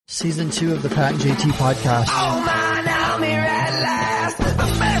Season 2 of the Pat and JT podcast. Oh man, I'm here at last. The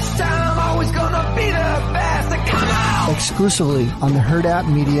best time, always gonna be the best. Come on! Exclusively on the Herd App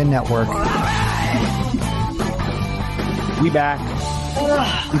Media Network. We back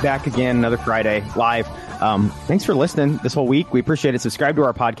again, another Friday live. Thanks for listening this whole week. We appreciate it. Subscribe to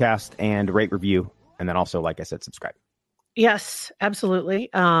our podcast and rate, review, and then also, like I said, subscribe. Yes, absolutely.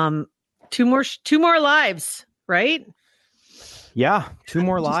 Two more lives, right? Yeah, two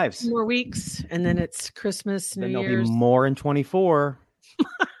more lives. 2 more weeks, and then it's Christmas, New then there'll Year's. be more in 24.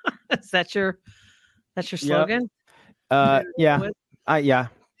 Is that your slogan? Yeah.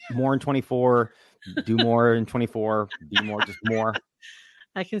 More in 24. Do more in 24. Be more, just more.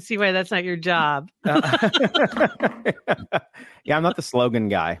 I can see why that's not your job. Yeah, I'm not the slogan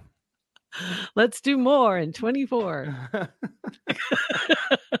guy. Let's do more in 24.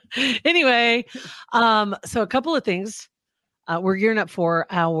 Anyway, so a couple of things. We're gearing up for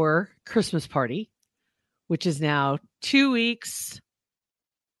our Christmas party, which is now 2 weeks.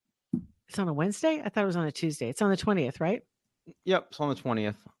 It's on a Wednesday? I thought it was on a Tuesday. It's on the 20th, right? Yep, it's on the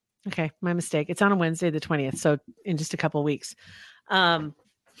 20th. Okay, my mistake. It's on a Wednesday, the 20th. So in just a couple of weeks.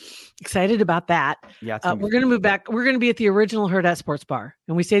 Excited about that. Yeah, we're going to move back. We're going to be at the original Herd at Sports Bar.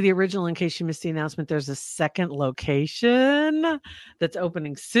 And we say the original in case you missed the announcement. There's a second location that's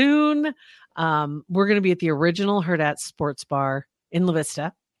opening soon. We're going to be at the original Herd at Sports Bar in La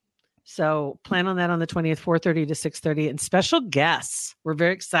Vista. So plan on that on the 20th, 4:30 to 6:30. And special guests. We're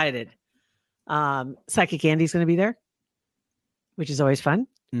very excited. Psychic Andy's going to be there, which is always fun.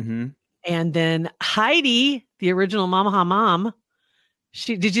 Mm-hmm. And then Heidi, the original Mamaha Mom.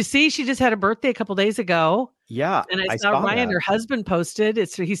 Did you see she just had a birthday a couple days ago? Yeah. And I saw Ryan, her husband, posted.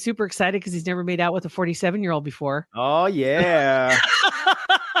 He's super excited because he's never made out with a 47-year-old before. Oh, yeah.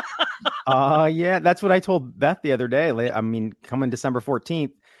 Yeah. That's what I told Beth the other day. I mean, coming December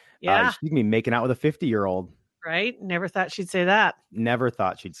 14th. Yeah. She's going to be making out with a 50-year-old. Right. Never thought she'd say that. Never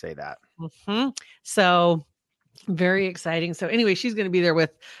thought she'd say that. Mm-hmm. So very exciting. So anyway, she's going to be there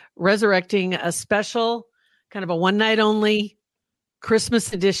with resurrecting a special kind of a one night only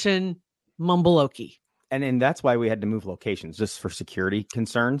Christmas edition Mumbleoki. And that's why we had to move locations, just for security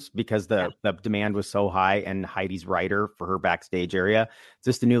concerns, because the demand was so high, and Heidi's writer for her backstage area,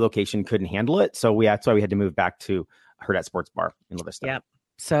 just the new location couldn't handle it. So that's why we had to move back to Herd at Sports Bar in La Vista. Yep.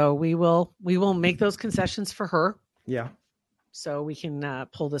 So we will make those concessions for her. Yeah. So we can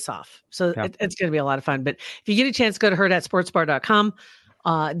pull this off. So it's going to be a lot of fun. But if you get a chance, go to herdatsportsbar.com.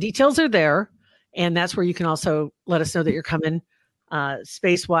 Details are there. And that's where you can also let us know that you're coming.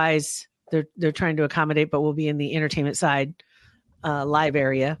 Space wise, they're trying to accommodate, but we'll be in the entertainment side live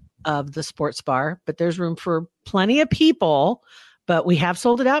area of the sports bar. But there's room for plenty of people. But we have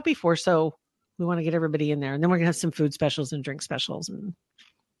sold it out before, so we want to get everybody in there. And then we're gonna have some food specials and drink specials and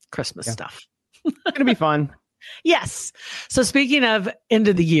Christmas stuff. It's gonna be fun. Yes. So speaking of end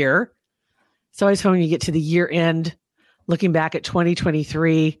of the year, it's always fun when you get to the year end, looking back at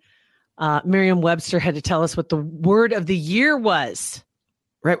 2023. Merriam-Webster had to tell us what the word of the year was.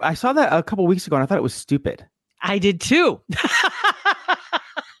 Right. I saw that a couple weeks ago and I thought it was stupid. I did too. I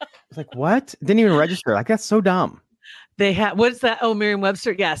was like, what? Didn't even register. Like, that's so dumb. They had, what's that? Oh,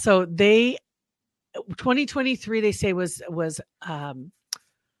 Merriam-Webster. Yeah. So 2023, they say was a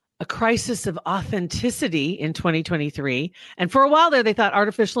crisis of authenticity in 2023. And for a while there, they thought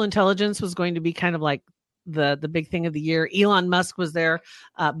artificial intelligence was going to be kind of like the big thing of the year. Elon Musk was there,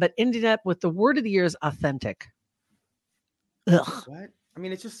 but ended up with the word of the year is authentic. Ugh. What? I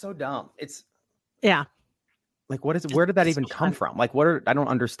mean, it's just so dumb. It's like, what is it? Where did that even come from? Like, I don't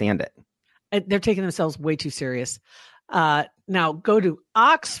understand it. They're taking themselves way too serious. Now go to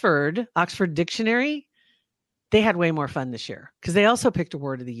Oxford Dictionary. They had way more fun this year because they also picked a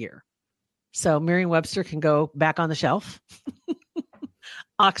word of the year. So Merriam-Webster can go back on the shelf.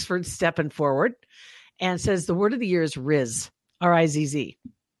 Oxford stepping forward and says the word of the year is Rizz, R-I-Z-Z.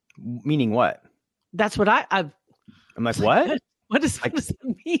 Meaning what? That's what I'm like, what? What does that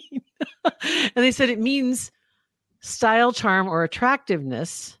mean? And they said it means style, charm, or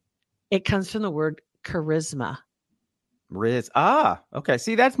attractiveness. It comes from the word charisma. Rizz. Ah, okay.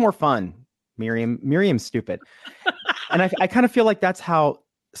 See, that's more fun. Miriam's stupid. And I kind of feel like that's how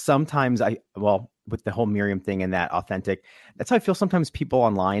sometimes with the whole Miriam thing and that authentic, that's how I feel sometimes people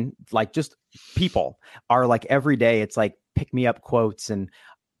online, like just people are like every day. It's like pick me up quotes. And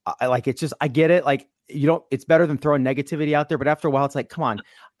I get it. Like, it's better than throwing negativity out there. But after a while, it's like, come on,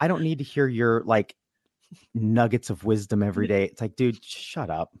 I don't need to hear your like nuggets of wisdom every day. It's like, dude, shut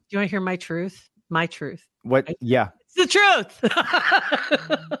up. Do you want to hear my truth? My truth. What? Yeah. It's the truth.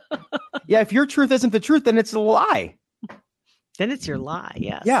 Yeah. If your truth isn't the truth, then it's a lie. Then it's your lie.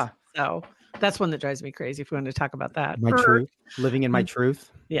 Yes. Yeah. So that's one that drives me crazy if we want to talk about that. My truth. Living in my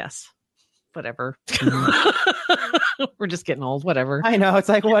truth. Yes. Whatever. Mhm. We're just getting old. Whatever. I know. It's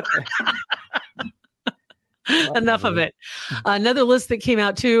like, what? Enough of it. Another list that came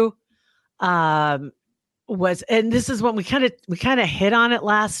out too was, and this is what we kind of hit on it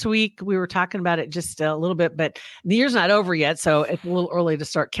last week. We were talking about it just a little bit, but the year's not over yet, so it's a little early to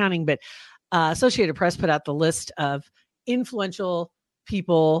start counting. But Associated Press put out the list of influential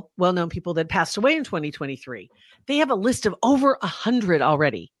people, well-known people that passed away in 2023. They have a list of over 100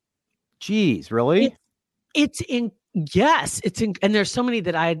 already. Jeez, really? It's in, yes, it's in, and there's so many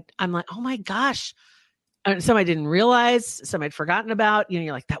that I'm like, oh my gosh. Some I didn't realize, some I'd forgotten about.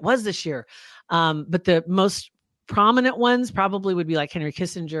 You're like, that was this year. But the most prominent ones probably would be like Henry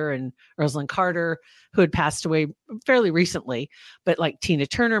Kissinger and Rosalind Carter, who had passed away fairly recently. But like Tina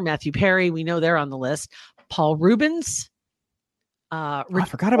Turner, Matthew Perry, we know they're on the list. Paul Rubens. I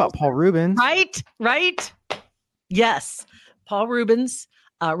forgot about Paul Rubens. Right. Yes. Paul Rubens,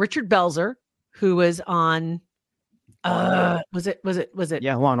 Richard Belzer, who was on, was it?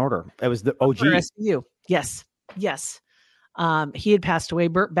 Yeah, Law and Order. It was the OG. SVU. Yes. He had passed away.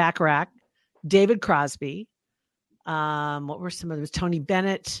 Burt Bacharach, David Crosby. What were some of them? Tony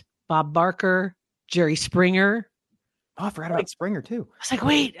Bennett, Bob Barker, Jerry Springer. Oh, I forgot about Springer too. I was like,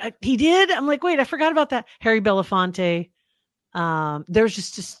 wait, he did? I'm like, wait, I forgot about that. Harry Belafonte.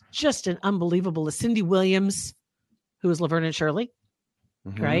 There's just an unbelievable list. Cindy Williams, who was Laverne and Shirley,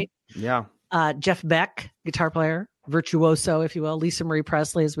 right? Yeah. Jeff Beck, guitar player, virtuoso, if you will. Lisa Marie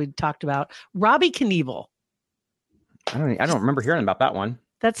Presley, as we talked about. Robbie Knievel. I don't remember hearing about that one.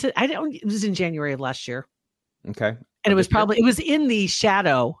 That's it. It was in January of last year. Okay. And it was in the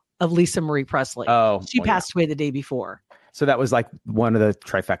shadow of Lisa Marie Presley. Oh, she passed away the day before. So that was like one of the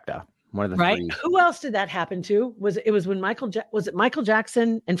trifecta. One of the right. three. Who else did that happen to? Was when was it Michael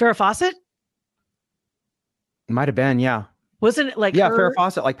Jackson and Farrah Fawcett? Might have been, yeah. Wasn't it like Farrah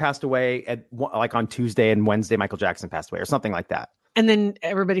Fawcett like passed away like on Tuesday, and Wednesday Michael Jackson passed away or something like that. And then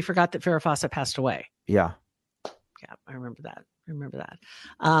everybody forgot that Farrah Fawcett passed away. Yeah. Yeah, I remember that.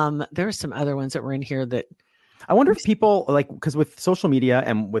 There were some other ones that were in here that I wonder if people because with social media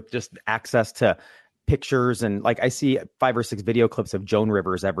and with just access to pictures and I see 5 or 6 video clips of Joan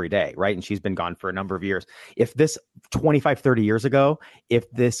Rivers every day, right? And she's been gone for a number of years. If this 25, 30 years ago, if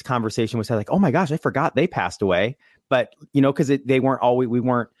this conversation was said like, oh my gosh, I forgot they passed away. But, because we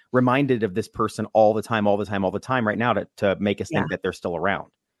weren't reminded of this person all the time right now to make us think that they're still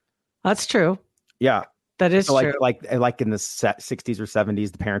around. That's true. Yeah. That is true. Like in the 60s or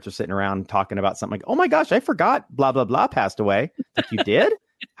 70s, the parents are sitting around talking about something like, oh my gosh, I forgot blah, blah, blah passed away. Like, you did?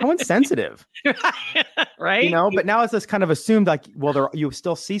 How insensitive. Right. But now it's just kind of assumed you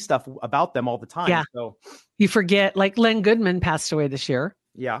still see stuff about them all the time. Yeah. So you forget, like Len Goodman passed away this year.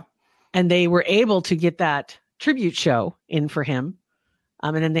 Yeah. And they were able to get that tribute show in for him.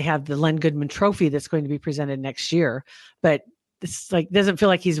 And then they have the Len Goodman trophy that's going to be presented next year. But it's doesn't feel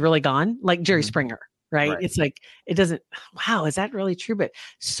like he's really gone, like Jerry Springer. Right? It's like, it doesn't, wow, is that really true? But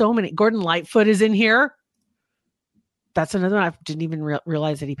so many, Gordon Lightfoot is in here. That's another one. I didn't even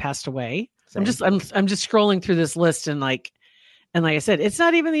realize that he passed away. Same. I'm just scrolling through this list and like I said, it's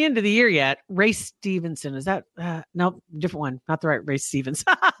not even the end of the year yet. Ray Stevenson, is that, nope, different one. Not the right Ray Stevens,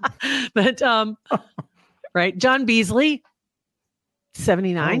 but, right. John Beasley,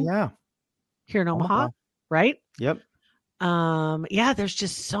 79. Oh, yeah. Here in Omaha. Right. Yep. There's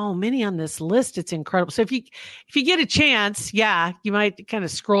just so many on this list. It's incredible. So if you get a chance, you might kind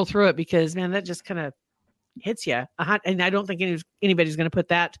of scroll through it because, man, that just kind of hits you. And I don't think anybody's going to put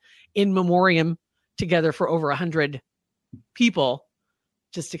that in memoriam together for over 100 people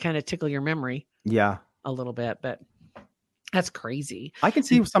just to kind of tickle your memory. Yeah. A little bit, but that's crazy. I can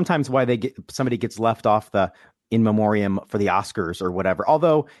see sometimes why somebody gets left off the in memoriam for the Oscars or whatever.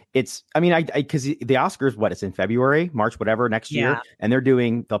 Although because the Oscars, it's in February, March, whatever, next year. And they're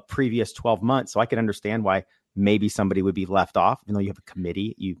doing the previous 12 months. So I can understand why maybe somebody would be left off, even though you have a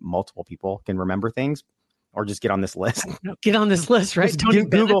committee, multiple people can remember things or just get on this list. Get on this list, right? Tony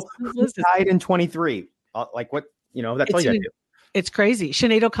Google who died in 23. What, that's all you gotta do. It's crazy.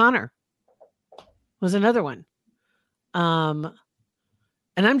 Sinead O'Connor was another one.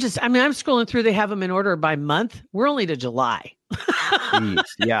 And I'm scrolling through. They have them in order by month. We're only to July. Jeez,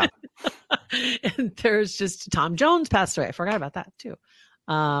 yeah. And there's just Tom Jones passed away. I forgot about that too.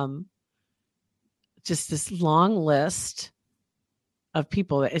 Just this long list of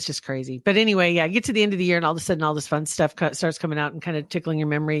people. It's just crazy. But anyway, get to the end of the year and all of a sudden all this fun stuff starts coming out and kind of tickling your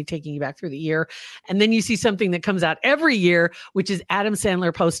memory, taking you back through the year. And then you see something that comes out every year, which is Adam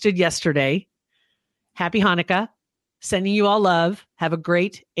Sandler posted yesterday. Happy Hanukkah. Sending you all love. Have a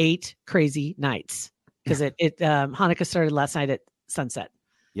great 8 crazy nights. Because Hanukkah started last night at sunset.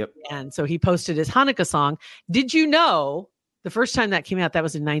 Yep. And so he posted his Hanukkah song. Did you know the first time that came out, that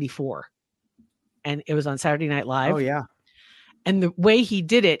was in 94? And it was on Saturday Night Live. Oh, yeah. And the way he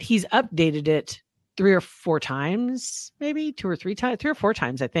did it, he's updated it 3 or 4 times, maybe 2 or 3 times, 3 or 4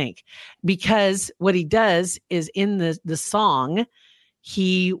 times, I think. Because what he does is in the song,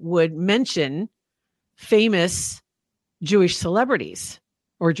 he would mention famous Jewish celebrities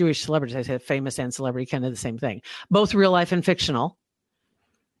or Jewish celebrities. I said famous and celebrity, kind of the same thing, both real life and fictional,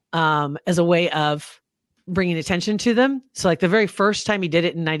 as a way of bringing attention to them. So like the very first time he did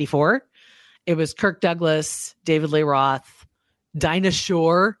it in 94, it was Kirk Douglas, David Lee Roth, Dinah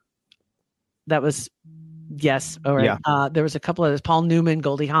Shore. That was, yes. All right. Yeah. There was a couple of others, Paul Newman,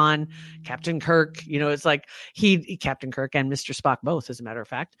 Goldie Hawn, Captain Kirk. It's like he Captain Kirk and Mr. Spock, both, as a matter of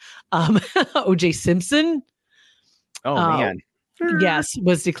fact. O.J. Simpson. Oh, man. Yes,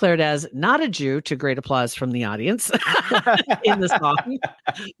 was declared as not a Jew, to great applause from the audience in the song.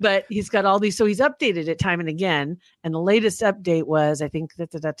 But he's got all these, so he's updated it time and again. And the latest update was, I think,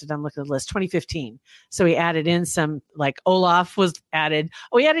 I'm looking at the list, 2015. So he added in some, like Olaf was added.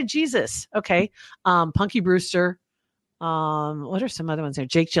 Oh, he added Jesus. Okay. Punky Brewster. What are some other ones there?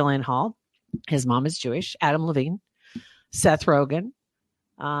 Jake Gyllenhaal. His mom is Jewish. Adam Levine. Seth Rogen.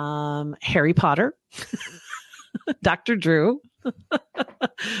 Harry Potter. Dr. Drew.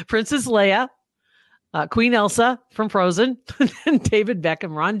 Princess Leia, Queen Elsa from Frozen, and David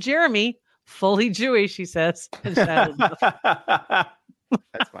Beckham, Ron Jeremy, fully Jewish, he says. That's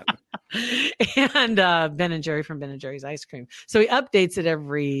funny. And Ben and Jerry from Ben and Jerry's Ice Cream. So he updates it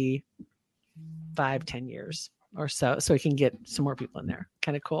every 5-10 years or so he can get some more people in there.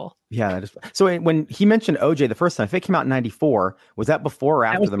 Kind of cool. Yeah, that is. So when he mentioned OJ the first time, if it came out in 94, was that before or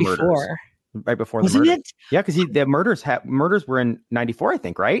after the murders? Right before Wasn't the murders. It? Yeah, because the murders were in 94, I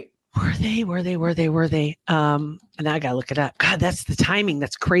think, right? Were they? And now I gotta look it up. God, that's the timing.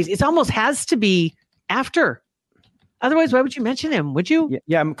 That's crazy. It almost has to be after. Otherwise, why would you mention him? Would you?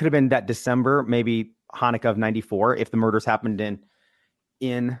 Yeah, it could have been that December, maybe Hanukkah of 94, if the murders happened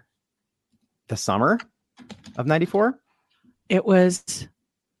in the summer of 94. It was,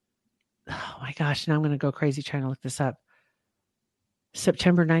 oh my gosh, now I'm gonna go crazy trying to look this up.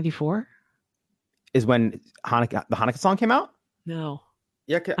 September 94 is when the Hanukkah song came out? No.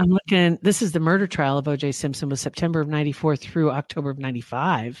 Yeah, I'm looking. This is the murder trial of O.J. Simpson, was September of 94 through October of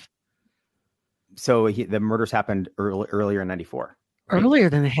 95. So the murders happened earlier in 94. Right? Earlier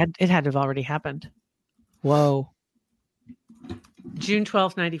than it had to have already happened. Whoa. June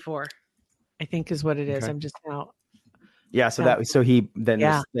 12th, 94, I think is what it is. Okay. I'm just now. Yeah, so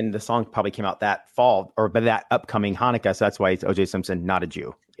then the song probably came out that fall or by that upcoming Hanukkah. So that's why it's O.J. Simpson, not a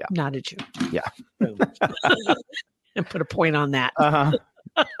Jew. Yeah, not a Jew. Yeah, and put a point on that. Uh-huh.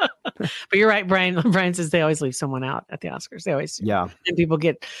 But you're right, Brian. Brian says they always leave someone out at the Oscars. They always do. Yeah, and people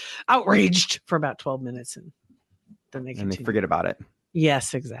get outraged for about 12 minutes, and then they forget about it.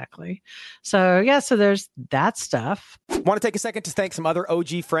 Yes, exactly. So there's that stuff. Want to take a second to thank some other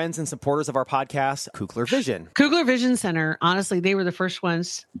OG friends and supporters of our podcast, Kugler Vision. Kugler Vision Center, honestly, they were the first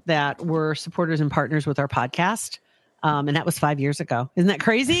ones that were supporters and partners with our podcast. And that was 5 years ago. Isn't that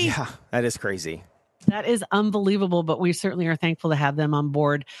crazy? Yeah, that is crazy. That is unbelievable, but we certainly are thankful to have them on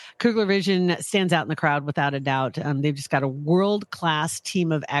board. Kugler Vision stands out in the crowd without a doubt. They've just got a world-class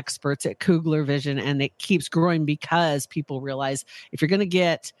team of experts at Kugler Vision, and it keeps growing because people realize if you're going to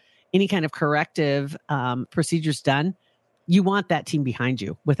get any kind of corrective procedures done, you want that team behind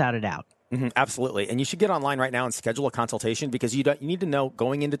you without a doubt. Mm-hmm, absolutely. And you should get online right now and schedule a consultation because you need to know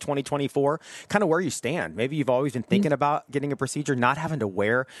going into 2024 kind of where you stand. Maybe you've always been thinking about getting a procedure, not having to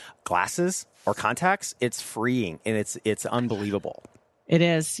wear glasses or contacts. It's freeing and it's unbelievable. It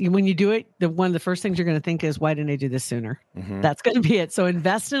is. When you do it, one of the first things you're going to think is, why didn't I do this sooner? Mm-hmm. That's going to be it. So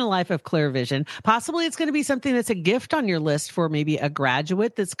invest in a life of clear vision. Possibly it's going to be something that's a gift on your list for maybe a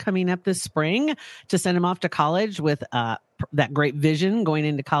graduate that's coming up this spring to send them off to college with that great vision going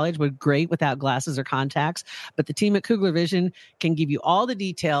into college, with great without glasses or contacts. But the team at Kugler Vision can give you all the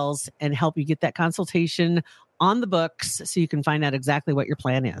details and help you get that consultation on the books so you can find out exactly what your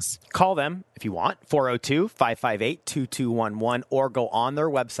plan is. Call them if you want, 402-558-2211, or go on their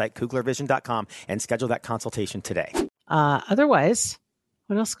website, kuglervision.com, and schedule that consultation today. Otherwise,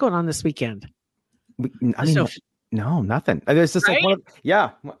 what else is going on this weekend? No, nothing. There's just right?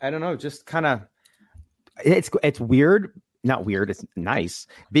 I don't know, just kind of, it's weird, not weird, it's nice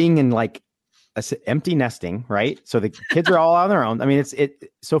being in like empty nesting, right? So the kids are all on their own. I mean,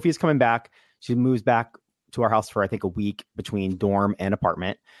 Sophia's coming back. She moves back to our house for, I think, a week between dorm and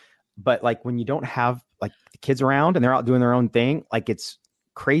apartment. But like when you don't have like the kids around and they're out doing their own thing. Like it's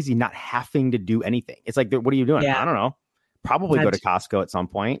crazy not having to do anything. It's like, what are you doing? Yeah. I don't know. Probably go to Costco at some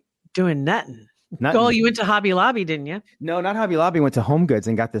point. Doing nothing. Nothing. Oh, you went to Hobby Lobby, didn't you? No, not Hobby Lobby. Went to Home Goods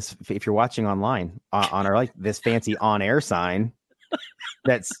and got this. If you're watching online on our like this fancy on air sign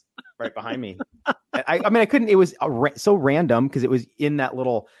that's right behind me. I mean, I couldn't. It was so random because it was in that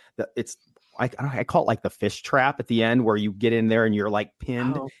little. I call it like the fish trap at the end where you get in there and you're like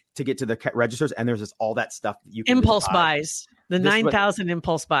pinned to get to the registers, and there's just all that stuff that you can impulse buys. The 9,000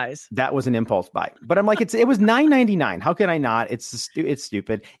 impulse buys. That was an impulse buy, but I'm like, it was $9.99. How can I not? It's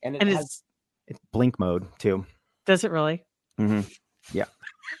stupid, and it's blink mode too. Does it really? Mm-hmm. Yeah.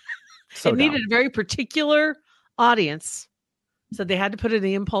 So it needed a very particular audience, so they had to put it in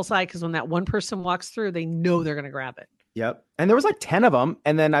the impulse eye because when that one person walks through, they know they're going to grab it. Yep. And there was like 10 of them,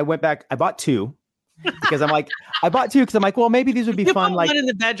 and then I went back. I bought two because I'm like, well, maybe these would be fun. Like one in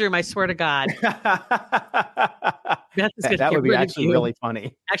the bedroom. I swear to God. that would be actually really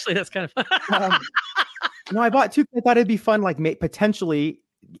funny. Actually, that's kind of fun. No, I bought two. I thought it'd be fun, like potentially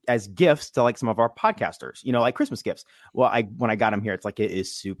as gifts to like some of our podcasters, like Christmas gifts. Well, when I got them here, it's like it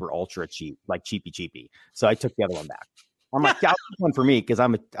is super ultra cheap, like cheapy. So I took the other one back. I'm like, I'll take one for me because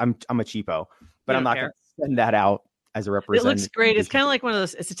I'm a cheapo, but I'm not going to send that out as a representative. It looks great. It's kind of like one of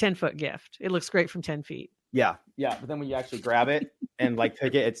those. It's a 10-foot gift. It looks great from 10 feet. Yeah. But then when you actually grab it and like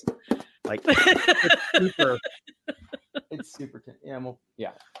take it, it's like it's super.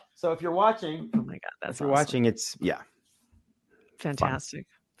 Yeah. So if you're watching, oh my God, that's if you're watching, it's fantastic.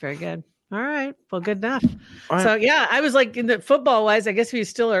 Fun. Very good. All right. Well, good enough. Right. So yeah, I was like in the football wise, I guess if you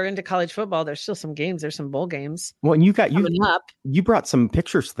still are into college football, there's still some games. There's some bowl games. Well, and you brought some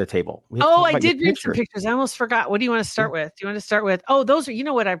pictures to the table. Oh, I did bring some pictures. I almost forgot. What do you want to start with? Do you want to start with, those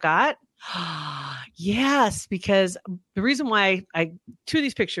are, what I've got? Yes, because the reason why two of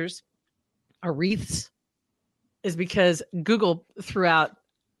these pictures are wreaths is because Google threw out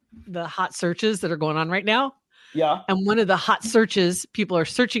the hot searches that are going on right now. Yeah. And one of the hot searches people are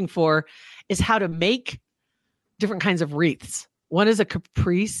searching for is how to make different kinds of wreaths. One is a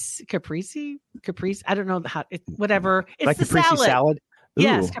caprese. I don't know whatever. It's like the caprese salad. Ooh,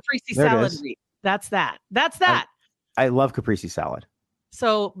 yes, caprese salad wreath. That's that. I love caprese salad.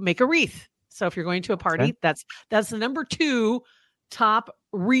 So make a wreath. So if you're going to a party, that's the number 2 top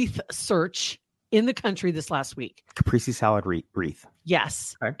wreath search in the country this last week. Caprese salad wreath.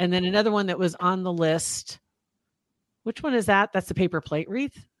 Yes. Okay. And then another one that was on the list. Which one is that? That's the paper plate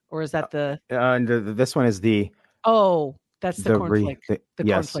wreath? Or is that the... this one is the... Oh, that's the cornflake.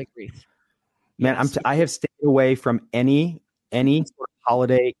 Yes. Cornflake wreath. Man, yes. I have stayed away from any sort of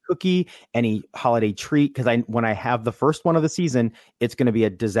holiday cookie, any holiday treat, because when I have the first one of the season, it's going to be a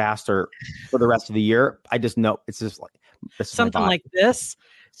disaster for the rest of the year. I just know it's just like... Something like this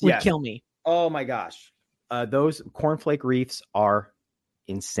would kill me. Oh my gosh. Those cornflake wreaths are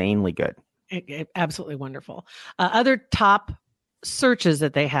insanely good. Absolutely wonderful. Other top searches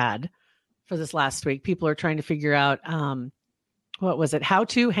that they had for this last week, people are trying to figure out, what was it? How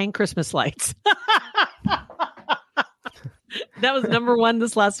to hang Christmas lights. That was number 1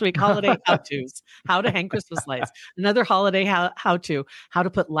 this last week. Holiday how-tos. How to hang Christmas lights. Another holiday how to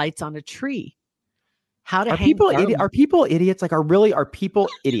put lights on a tree. How to hang Are people idiots? Like, are people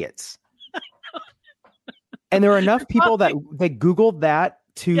idiots? And there are enough people that they Googled that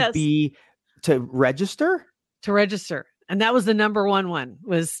to register. And that was the number 1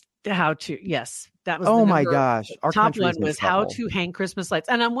 was how to. Yes, that was. Oh my gosh! Our top one was how to hang Christmas lights.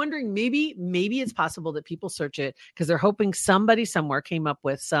 And I'm wondering, maybe it's possible that people search it because they're hoping somebody somewhere came up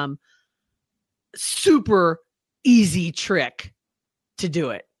with some super easy trick to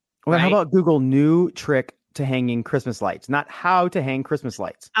do it. Well, how about Google new trick to hanging Christmas lights, not how to hang Christmas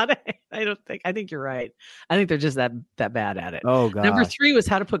lights? I think you're right. I think they're just that bad at it. Oh god. Number 3 was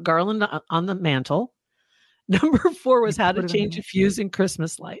how to put garland on the mantle. Number 4 was how to change a fuse in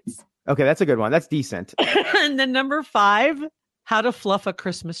Christmas lights. Okay, that's a good one. That's decent. And then number 5, how to fluff a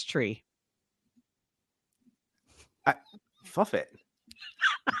Christmas tree. Fluff it.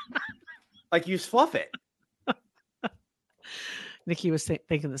 Like you fluff it. Nikki was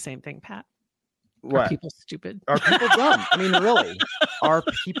thinking the same thing, Pat. What? Are people stupid? Are people dumb? I mean, really? Are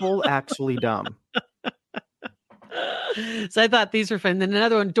people actually dumb? So I thought these were fun. Then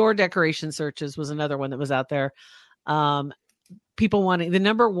another one, door decoration searches, was another one that was out there. People wanting the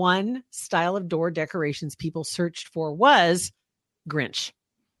number 1 style of door decorations people searched for was Grinch,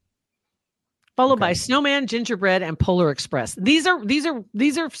 followed by snowman, gingerbread, and Polar Express. These are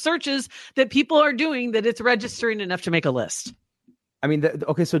searches that people are doing that it's registering enough to make a list. I mean,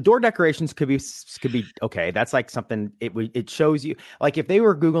 so door decorations could be okay. That's like something it shows you. Like if they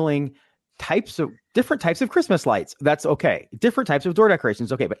were Googling different types of Christmas lights. That's okay. Different types of door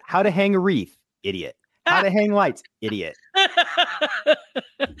decorations. Okay. But how to hang a wreath? Idiot. How to hang lights? Idiot.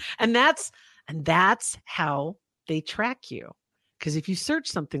 And that's how they track you. Because if you search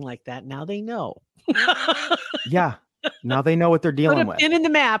something like that, now they know. Yeah. Now they know what they're dealing Put a with. pin in the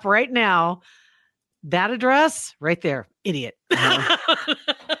map right now. That address right there. Idiot.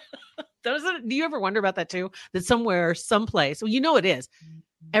 Do you ever wonder about that too? That somewhere, someplace, well, you know it is.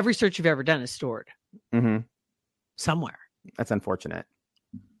 Every search you've ever done is stored somewhere. That's unfortunate.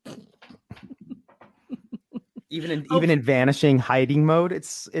 Even in vanishing hiding mode,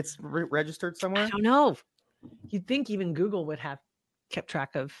 it's registered somewhere. I don't know. You'd think even Google would have kept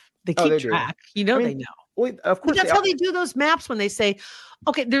track of. They keep track. Do. They know. Well, of course, but that's how they do those maps when they say,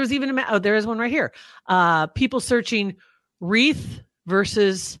 okay, there's even a map. Oh, there is one right here. People searching wreath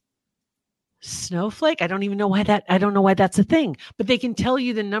versus snowflake. I don't know why that's a thing, but they can tell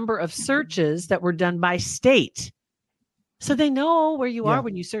you the number of searches that were done by state. So they know where you are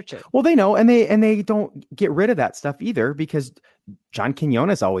when you search it. Well, they know, and they don't get rid of that stuff either because John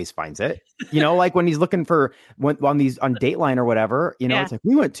Quinones always finds it. Like when he's looking for on Dateline or whatever. It's like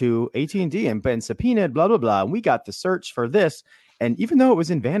we went to AT&T and been subpoenaed, blah blah blah, and we got the search for this. And even though it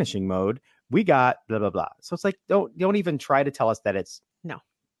was in vanishing mode, we got blah blah blah. So it's like don't even try to tell us that it's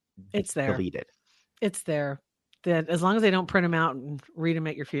there. Deleted. It's there. That as long as they don't print them out and read them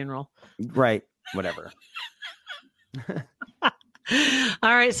at your funeral. Right. Whatever.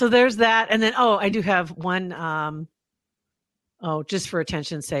 All right, so there's that, and then I do have one. Just for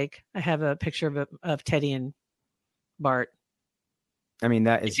attention's sake, I have a picture of Teddy and Bart. I mean,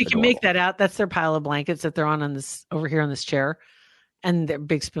 that is. If you can make that out, that's their pile of blankets that they're on this over here on this chair, and their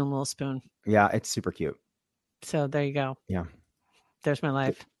big spoon, little spoon. Yeah, it's super cute. So there you go. Yeah, there's my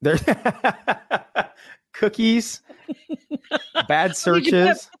life. There's cookies. Bad searches. You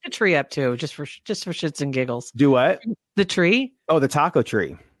put the tree up too, just for shits and giggles. Do what? The tree? Oh, the taco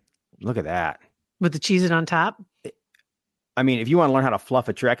tree. Look at that. With the Cheez-It on top? I mean, if you want to learn how to fluff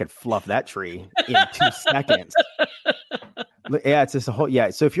a tree, I could fluff that tree in 2 seconds. Yeah, it's just a whole. Yeah.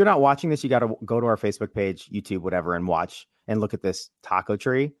 So if you're not watching this, you got to go to our Facebook page, YouTube, whatever, and watch and look at this taco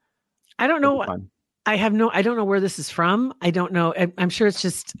tree. I don't know. I don't know where this is from. I don't know. I'm sure it's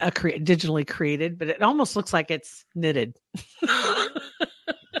just digitally created, but it almost looks like it's knitted.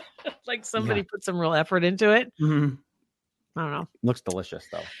 Like somebody put some real effort into it. Mm-hmm. I don't know. Looks delicious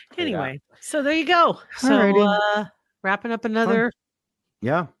though. Anyway, so there you go. So wrapping up another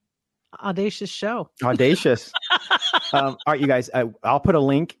audacious show. Audacious. All right, you guys, I'll put a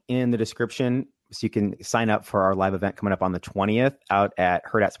link in the description so you can sign up for our live event coming up on the 20th out at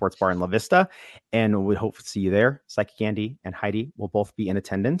Hurrdat Sports Bar in La Vista. And we hope to see you there. Psychic Andy and Heidi will both be in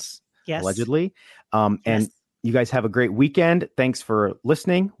attendance, allegedly. And you guys have a great weekend. Thanks for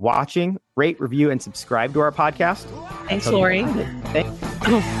listening, watching, rate, review, and subscribe to our podcast. Thanks, Lori. Pat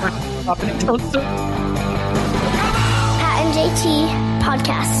and JT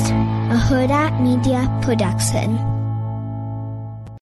Podcast, a Hurrdat Media Production.